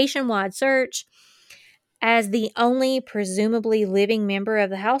a nationwide search. As the only presumably living member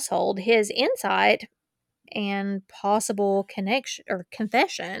of the household, his insight and possible connection or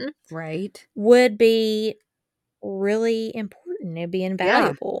confession would be really important. It'd be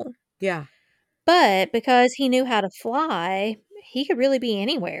invaluable. Yeah. But because he knew how to fly, he could really be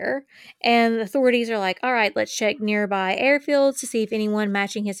anywhere. And the authorities are like, all right, let's check nearby airfields to see if anyone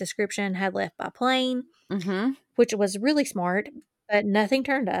matching his description had left by plane, which was really smart, but nothing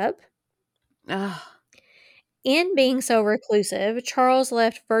turned up. In being so reclusive, Charles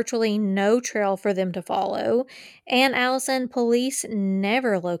left virtually no trail for them to follow. And Allison, police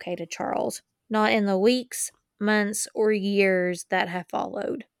never located Charles, not in the weeks, months, or years that have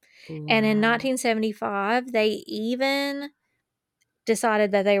followed. Wow. And in 1975, they even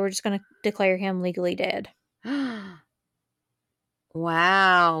decided that they were just going to declare him legally dead.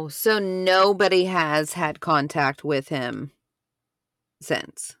 Wow. So nobody has had contact with him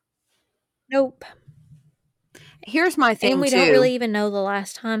since? Nope. Here's my thing, and we don't really even know the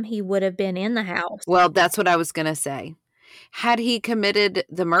last time he would have been in the house. Well, that's what I was going to say. Had he committed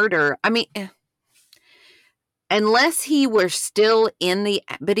the murder, I mean, unless he were still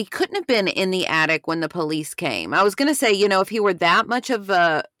but he couldn't have been in the attic when the police came. I was going to say, if he were that much of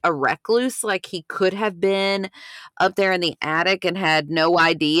a recluse, like he could have been up there in the attic and had no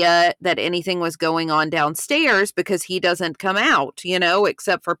idea that anything was going on downstairs because he doesn't come out,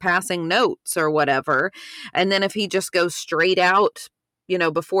 except for passing notes or whatever. And then if he just goes straight out,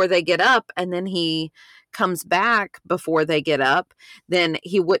 before they get up, and then he comes back before they get up, then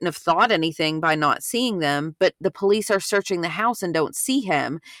he wouldn't have thought anything by not seeing them. But the police are searching the house and don't see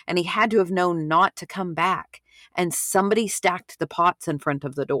him, and he had to have known not to come back. And somebody stacked the pots in front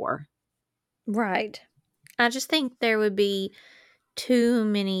of the door. Right. I just think there would be too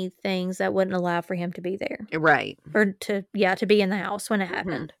many things that wouldn't allow for him to be there. Right. Or to be in the house when it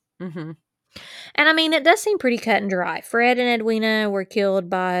happened. Mm-hmm. And I mean, it does seem pretty cut and dry. Fred and Edwina were killed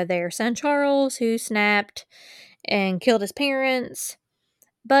by their son Charles, who snapped and killed his parents.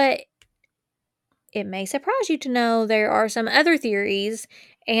 But it may surprise you to know there are some other theories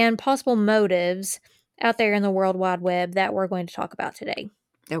and possible motives out there in the World Wide Web that we're going to talk about today.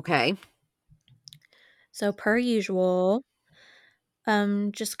 Okay. So per usual,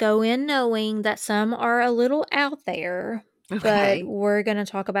 just go in knowing that some are a little out there. Okay. But we're going to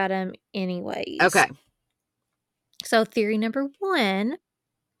talk about them anyways. Okay. So theory number 1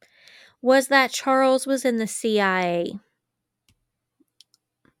 was that Charles was in the CIA.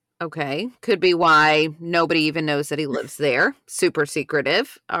 Okay. Could be why nobody even knows that he lives there. Super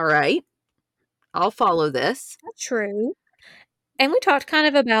secretive. All right. I'll follow this. That's true. And we talked kind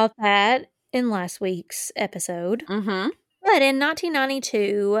of about that in last week's episode. Mm-hmm. But in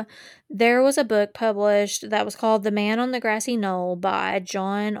 1992, there was a book published that was called The Man on the Grassy Knoll by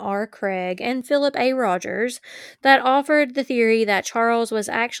John R. Craig and Philip A. Rogers that offered the theory that Charles was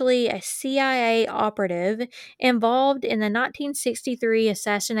actually a CIA operative involved in the 1963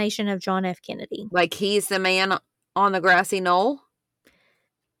 assassination of John F. Kennedy. Like he's the man On the grassy knoll?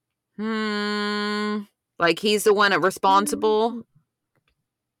 Like he's the one responsible?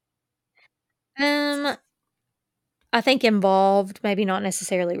 I think involved, maybe not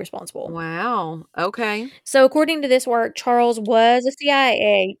necessarily responsible. Wow. Okay. So according to this work, Charles was a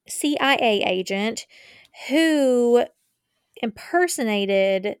CIA agent who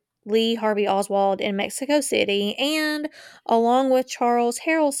impersonated Lee Harvey Oswald in Mexico City, and along with Charles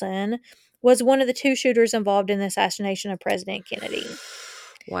Harrelson, was one of the 2 shooters involved in the assassination of President Kennedy.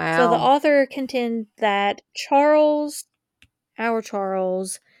 Wow. So the author contends that our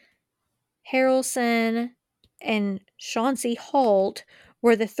Charles Harrelson and Chauncey Holt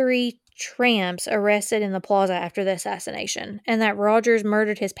were the 3 tramps arrested in the plaza after the assassination, and that Rogers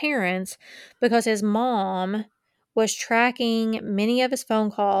murdered his parents because his mom was tracking many of his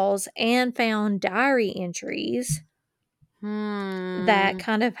phone calls and found diary entries that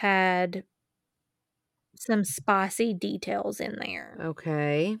kind of had some spicy details in there.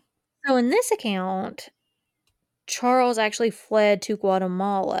 Okay. So in this account, Charles actually fled to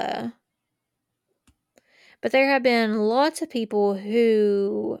Guatemala. But there have been lots of people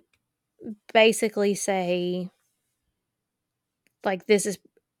who basically say, like, this is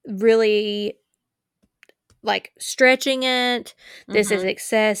really, like, stretching it. This is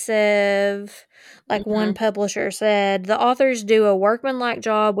excessive. Like, one publisher said, the authors do a workmanlike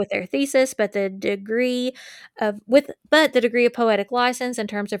job with their thesis, but the degree of poetic license in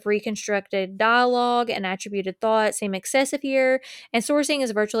terms of reconstructed dialogue and attributed thought seem excessive here, and sourcing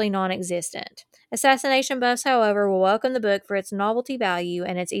is virtually non-existent. Assassination buffs, however, will welcome the book for its novelty value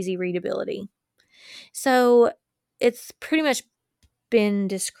and its easy readability. So it's pretty much been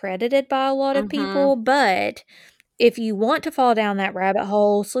discredited by a lot of people, but if you want to fall down that rabbit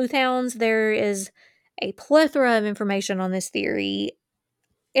hole, Sleuthhounds, there is a plethora of information on this theory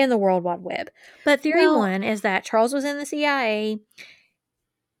in the World Wide Web. But theory 1 is that Charles was in the CIA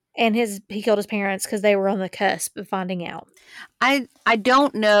and he killed his parents because they were on the cusp of finding out. I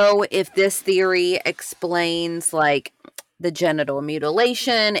don't know if this theory explains, like, the genital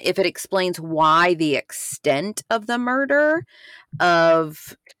mutilation, if it explains why the extent of the murder,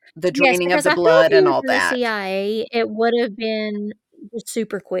 of the draining of the blood and all that. The CIA, it would have been just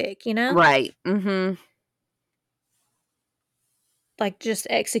super quick, you know? Right. Like, just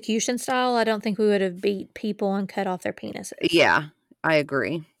execution style, I don't think we would have beat people and cut off their penises. Yeah, I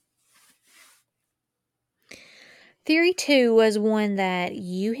agree. Theory 2 was one that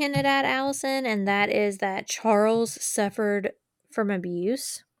you hinted at, Allison, and that is that Charles suffered from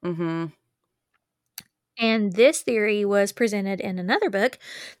abuse. And this theory was presented in another book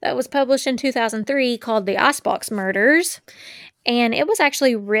that was published in 2003 called The Icebox Murders. And it was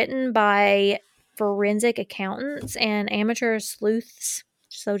actually written by forensic accountants and amateur sleuths,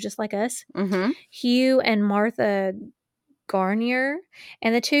 so just like us, Hugh and Martha Garnier,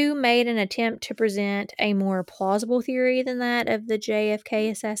 and the 2 made an attempt to present a more plausible theory than that of the JFK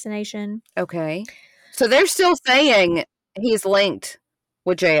assassination. Okay. So they're still saying he's linked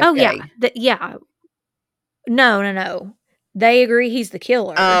with JFK. Oh, yeah. Yeah. No. They agree he's the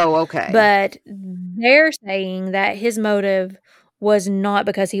killer. Oh, okay. But they're saying that his motive was not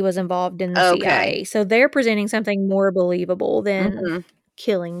because he was involved in the CIA. So they're presenting something more believable than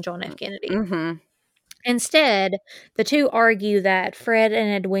killing John F. Kennedy. Instead, the 2 argue that Fred and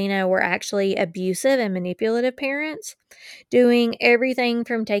Edwina were actually abusive and manipulative parents, doing everything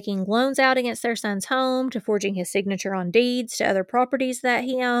from taking loans out against their son's home to forging his signature on deeds to other properties that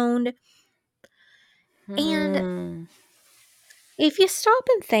he owned. And if you stop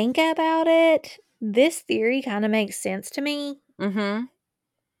and think about it, this theory kind of makes sense to me. Because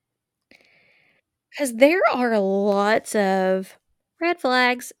there are lots of red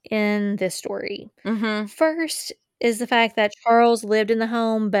flags in this story. First is the fact that Charles lived in the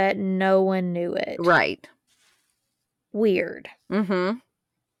home, but no one knew it. Right. Weird.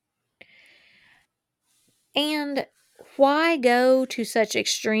 And why go to such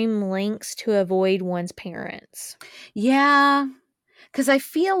extreme lengths to avoid one's parents? Yeah. Because I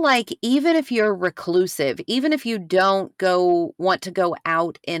feel like even if you're reclusive, even if you don't want to go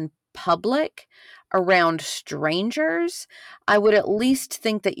out in public around strangers, I would at least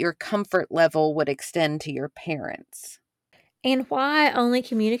think that your comfort level would extend to your parents. And why only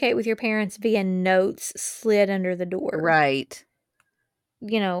communicate with your parents via notes slid under the door? Right.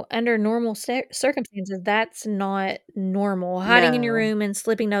 You know, under normal circumstances, that's not normal. Hiding in your room and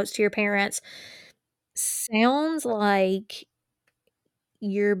slipping notes to your parents sounds like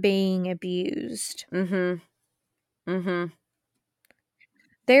you're being abused.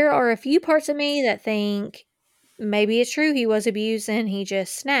 There are a few parts of me that think maybe it's true he was abused and he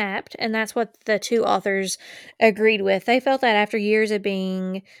just snapped. And that's what the two authors agreed with. They felt that after years of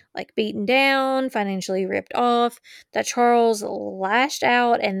being like beaten down, financially ripped off, that Charles lashed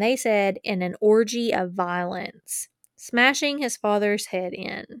out, and they said in an orgy of violence, smashing his father's head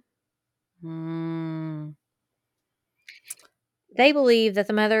in. They believe that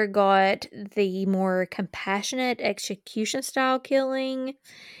the mother got the more compassionate execution style killing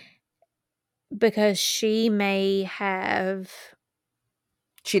because she may have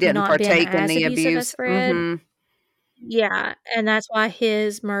She didn't not been partake in as the abusive as abuse. Fred. Yeah, and that's why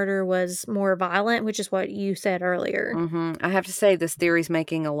his murder was more violent, which is what you said earlier. I have to say, this theory's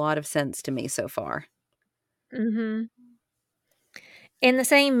making a lot of sense to me so far. In the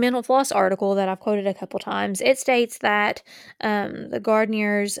same Mental Floss article that I've quoted a couple times, it states that the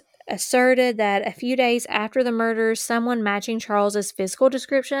Gardners asserted that a few days after the murders, someone matching Charles's physical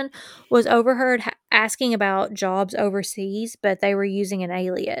description was overheard asking about jobs overseas, but they were using an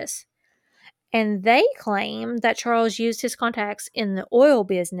alias. And they claim that Charles used his contacts in the oil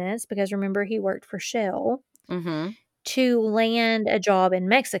business, because remember, he worked for Shell, to land a job in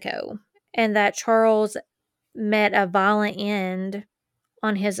Mexico, and that Charles met a violent end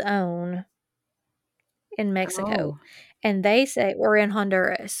on his own in Mexico. And they say, or in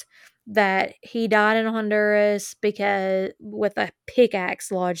Honduras, that he died in Honduras because with a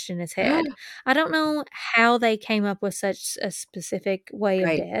pickaxe lodged in his head. I don't know how they came up with such a specific way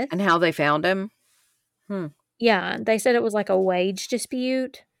of death. And how they found him? Yeah, they said it was like a wage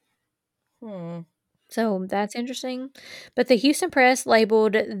dispute. So that's interesting. But the Houston Press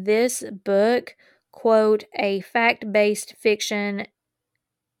labeled this book, quote, a fact-based fiction.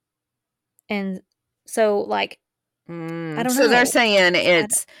 And so, like, I don't know. So they're saying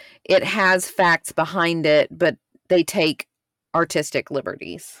it has facts behind it, but they take artistic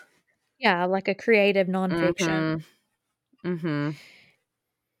liberties. Yeah, like a creative nonfiction.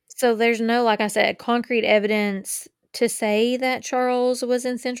 So there's no, like I said, concrete evidence to say that Charles was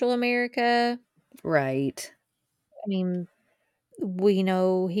in Central America. Right. I mean, we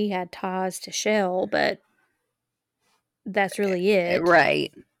know he had ties to Shell, but that's really it.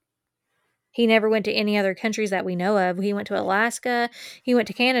 Right. He never went to any other countries that we know of. He went to Alaska, he went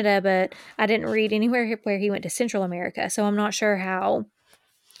to Canada, but I didn't read anywhere where he went to Central America, so I'm not sure how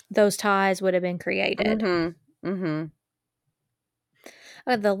those ties would have been created.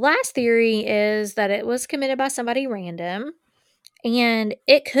 The last theory is that it was committed by somebody random, and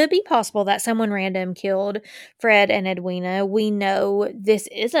it could be possible that someone random killed Fred and Edwina. We know this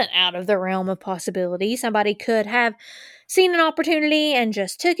isn't out of the realm of possibility. Somebody could have seen an opportunity and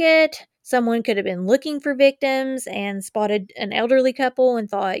just took it. Someone could have been looking for victims and spotted an elderly couple and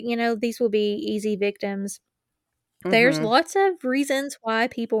thought, these will be easy victims. There's lots of reasons why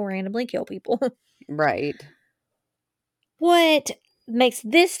people randomly kill people. Right. What makes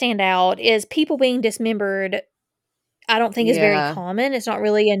this stand out is people being dismembered. I don't think is very common. It's not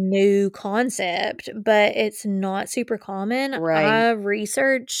really a new concept, but it's not super common. Right. I've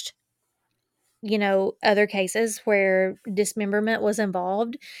researched, other cases where dismemberment was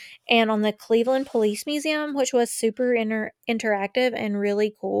involved. And on the Cleveland Police Museum, which was super interactive and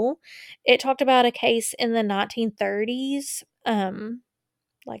really cool, it talked about a case in the 1930s,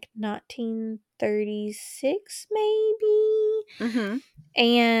 like 1936 maybe.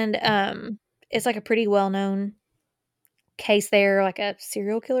 And it's like a pretty well-known case there, like a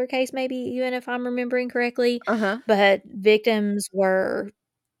serial killer case maybe, even if I'm remembering correctly. But victims were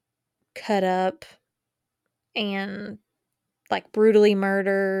cut up and like brutally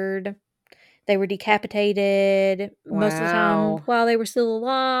murdered. They were decapitated most of the time while they were still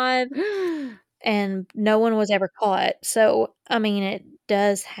alive, and no one was ever caught. So, I mean, it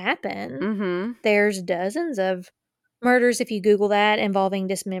does happen. There's dozens of murders, if you Google that, involving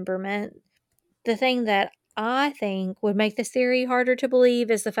dismemberment. The thing that I think would make this theory harder to believe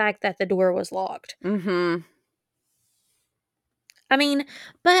is the fact that the door was locked. I mean,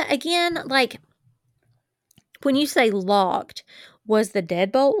 but again, like, when you say locked, was the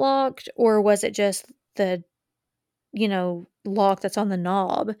deadbolt locked, or was it just the, lock that's on the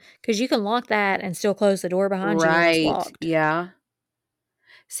knob? Because you can lock that and still close the door behind you when it's locked. Yeah.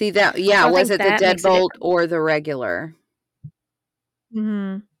 See that? Yeah. So was it the deadbolt or the regular?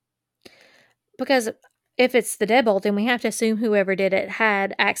 Because if it's the deadbolt, then we have to assume whoever did it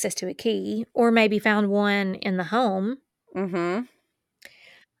had access to a key, or maybe found one in the home.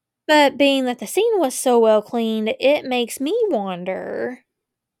 But being that the scene was so well cleaned, it makes me wonder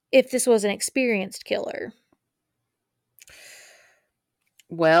if this was an experienced killer.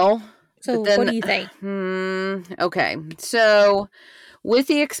 Well, so what do you think? Okay, so with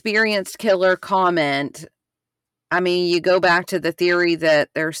the experienced killer comment, I mean, you go back to the theory that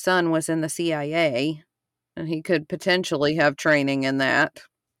their son was in the CIA, and he could potentially have training in that.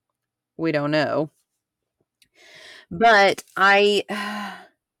 We don't know. But the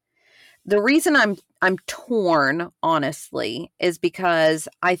reason I'm torn, honestly, is because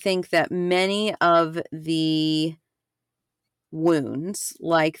I think that many of the wounds,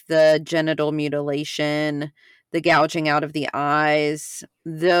 like the genital mutilation, the gouging out of the eyes,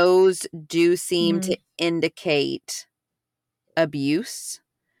 those do seem to indicate abuse,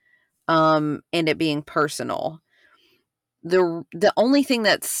 and it being personal. The only thing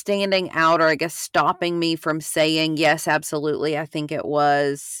that's standing out, or I guess stopping me from saying, yes, absolutely, I think it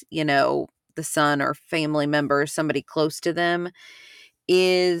was, the son or family member, somebody close to them,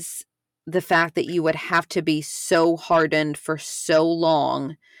 is the fact that you would have to be so hardened for so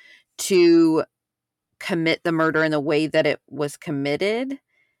long to commit the murder in the way that it was committed.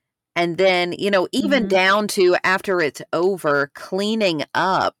 And then, even down to after it's over, cleaning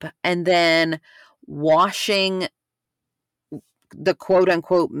up and then washing the quote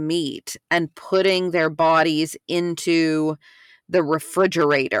unquote meat and putting their bodies into the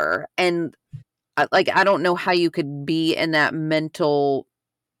refrigerator. And I don't know how you could be in that mental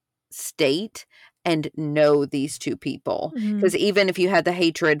state and know these two people. Because even if you had the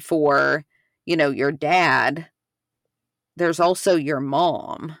hatred for, your dad, there's also your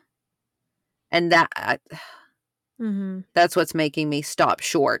mom. And that's what's making me stop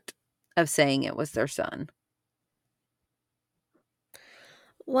short of saying it was their son.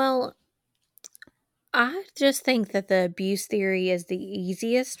 Well, I just think that the abuse theory is the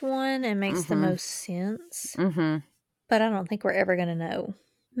easiest one and makes the most sense. But I don't think we're ever going to know.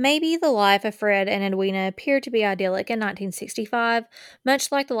 Maybe the life of Fred and Edwina appeared to be idyllic in 1965,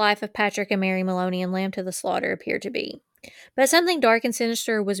 much like the life of Patrick and Mary Maloney in Lamb to the Slaughter appeared to be. But something dark and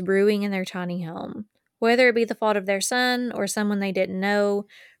sinister was brewing in their tiny home. Whether it be the fault of their son or someone they didn't know,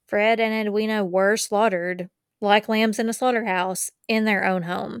 Fred and Edwina were slaughtered, like lambs in a slaughterhouse, in their own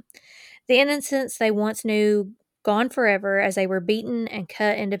home. The innocence they once knew gone forever as they were beaten and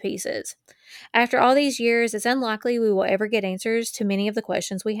cut into pieces. After all these years, it's unlikely we will ever get answers to many of the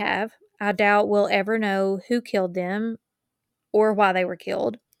questions we have. I doubt we'll ever know who killed them or why they were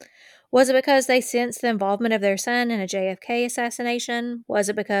killed. Was it because they sensed the involvement of their son in a JFK assassination? Was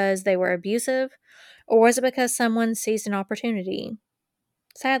it because they were abusive? Or was it because someone seized an opportunity?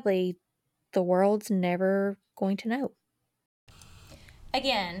 Sadly, the world's never going to know.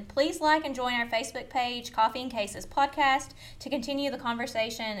 Again, please like and join our Facebook page, Coffee and Cases Podcast, to continue the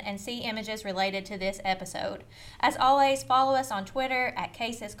conversation and see images related to this episode. As always, follow us on Twitter at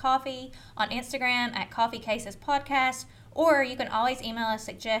Cases Coffee, on Instagram at Coffee Cases Podcast, or you can always email us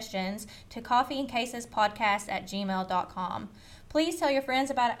suggestions to coffeeandcasespodcast@gmail.com. Please tell your friends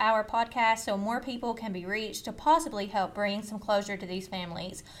about our podcast so more people can be reached to possibly help bring some closure to these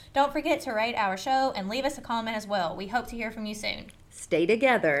families. Don't forget to rate our show and leave us a comment as well. We hope to hear from you soon. Stay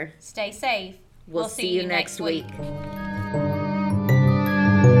together. Stay safe. We'll see you next week.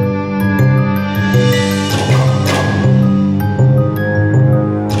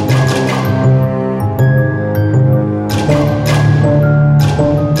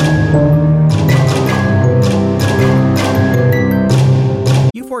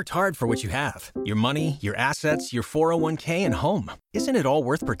 You've worked hard for what you have. Your money, your assets, your 401k, and home. Isn't it all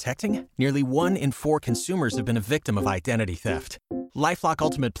worth protecting? Nearly 1 in 4 consumers have been a victim of identity theft. LifeLock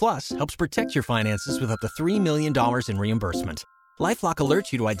Ultimate Plus helps protect your finances with up to $3 million in reimbursement. LifeLock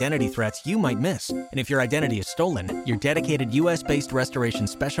alerts you to identity threats you might miss. And if your identity is stolen, your dedicated U.S.-based restoration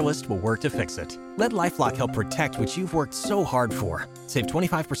specialist will work to fix it. Let LifeLock help protect what you've worked so hard for. Save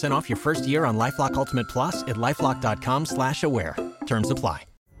 25% off your first year on LifeLock Ultimate Plus at LifeLock.com/aware. Terms apply.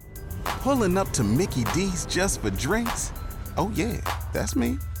 Pulling up to Mickey D's just for drinks? Oh yeah, that's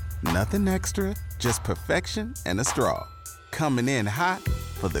me. Nothing extra, just perfection and a straw. Coming in hot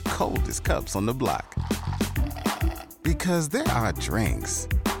for the coldest cups on the block. Because there are drinks.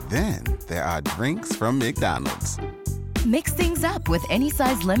 Then there are drinks from McDonald's. Mix things up with any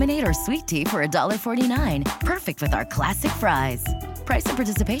size lemonade or sweet tea for $1.49. Perfect with our classic fries. Price and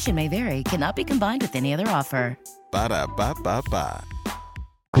participation may vary. Cannot be combined with any other offer. Ba-da-ba-ba-ba.